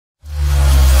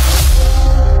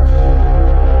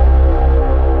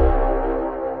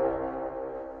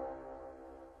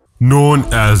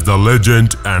Known as the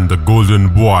Legend and the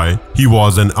Golden Boy, he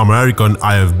was an American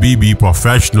IFBB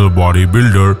professional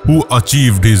bodybuilder who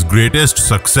achieved his greatest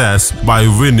success by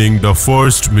winning the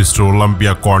first Mr.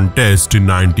 Olympia contest in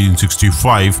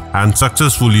 1965 and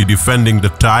successfully defending the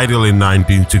title in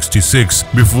 1966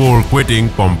 before quitting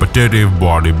competitive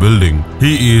bodybuilding.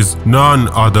 He is none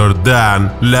other than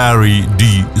Larry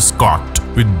D. Scott.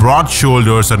 With broad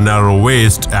shoulders, a narrow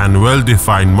waist, and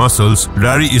well-defined muscles,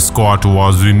 Larry Scott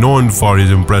was renowned for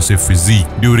his impressive physique.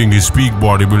 During his peak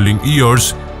bodybuilding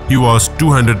years, he was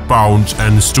 200 pounds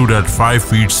and stood at 5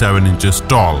 feet 7 inches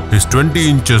tall. His 20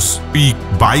 inches peak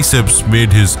biceps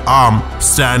made his arm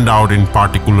stand out in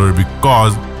particular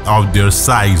because of their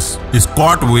size. His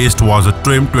Scott waist was a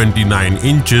trim 29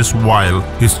 inches while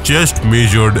his chest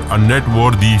measured a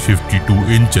net-worthy 52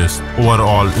 inches.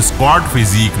 Overall, Scott's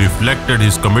physique reflected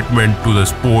his commitment to the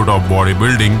sport of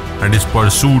bodybuilding and his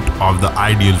pursuit of the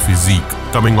ideal physique.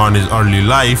 Coming on his early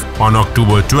life, on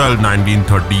October 12,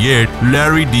 1938,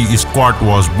 Larry D. Scott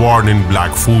was born in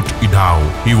Blackfoot, Idaho.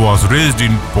 He was raised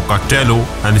in Pocatello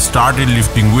and started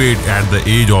lifting weight at the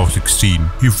age of 16.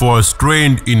 He first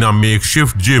trained in a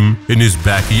makeshift gym in his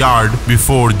backyard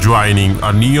before joining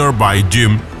a nearby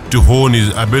gym to hone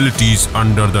his abilities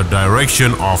under the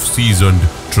direction of seasoned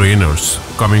trainers.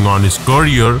 Coming on his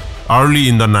career, early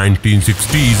in the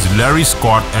 1960s, Larry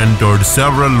Scott entered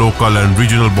several local and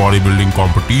regional bodybuilding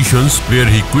competitions where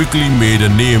he quickly made a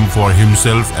name for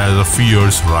himself as a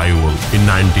fierce rival. In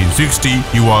 1960,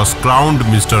 he was crowned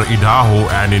Mr. Idaho,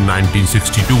 and in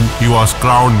 1962, he was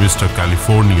crowned Mr.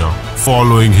 California.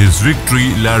 Following his victory,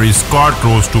 Larry Scott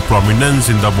rose to prominence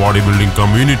in the bodybuilding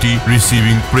community,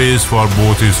 receiving praise for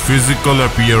both his physical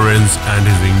appearance and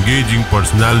his engaging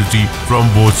personality from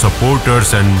both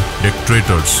supporters and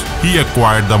detractors. He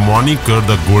acquired the moniker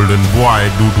the Golden Boy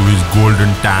due to his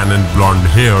golden tan and blonde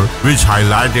hair, which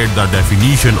highlighted the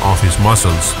definition of his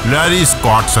muscles. Larry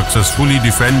Scott successfully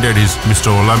defended his Mr.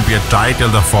 Olympia title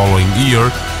the following year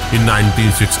in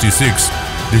 1966,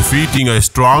 defeating a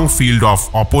strong field of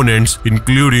opponents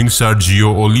including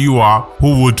Sergio Oliva,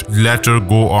 who would later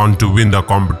go on to win the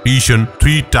competition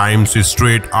 3 times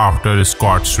straight after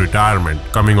Scott's retirement.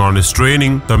 Coming on his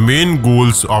training, the main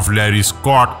goals of Larry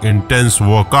Scott's intense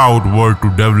workout were to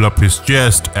develop his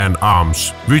chest and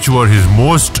arms, which were his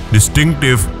most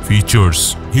distinctive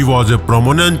features. He was a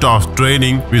proponent of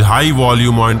training with high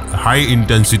volume and high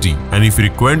intensity, and he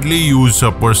frequently used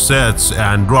supersets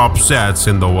and drop sets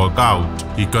in the workout.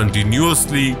 He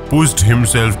continuously pushed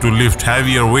himself to lift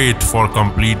heavier weight for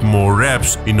complete more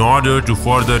reps in order to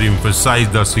further emphasize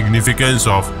the significance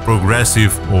of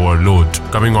progressive overload.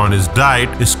 Coming on his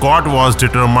diet, Scott was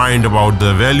determined about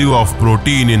the value of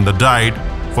protein in the diet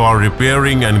for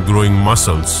repairing and growing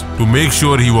muscles. To make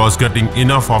sure he was getting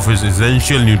enough of his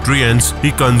essential nutrients,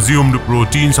 he consumed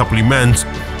protein supplements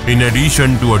in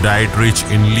addition to a diet rich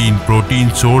in lean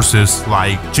protein sources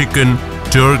like chicken,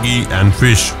 turkey, and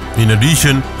fish. In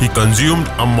addition, he consumed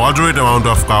a moderate amount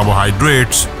of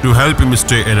carbohydrates to help him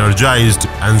stay energized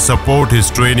and support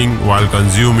his training while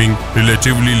consuming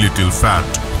relatively little fat.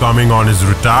 Coming on his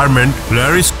retirement,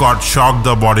 Larry Scott shocked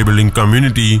the bodybuilding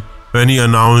community when he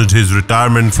announced his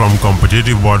retirement from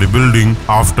competitive bodybuilding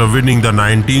after winning the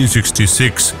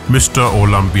 1966 Mr.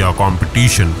 Olympia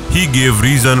competition. He gave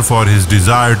reason for his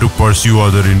desire to pursue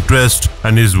other interests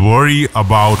and his worry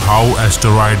about how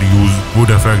steroid use would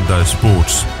affect the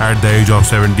sports. At the age of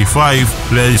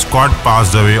 75, Larry Scott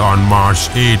passed away on March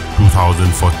 8,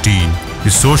 2014.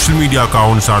 His social media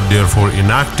accounts are therefore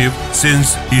inactive.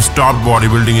 Since he stopped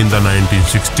bodybuilding in the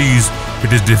 1960s,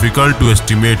 it is difficult to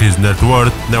estimate his net worth.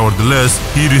 Nevertheless,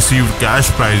 he received cash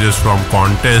prizes from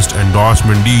contest,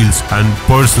 endorsement deals, and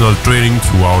personal training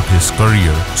throughout his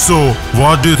career. So,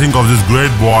 what do you think of this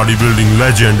great bodybuilding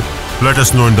legend? Let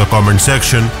us know in the comment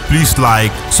section. Please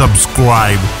like,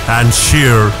 subscribe, and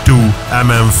share to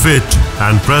Fit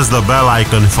and press the bell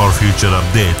icon for future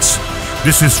updates.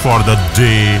 This is for the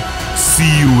day.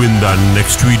 See you in the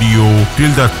next video.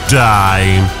 Till that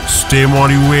time, stay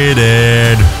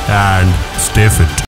motivated and stay fit.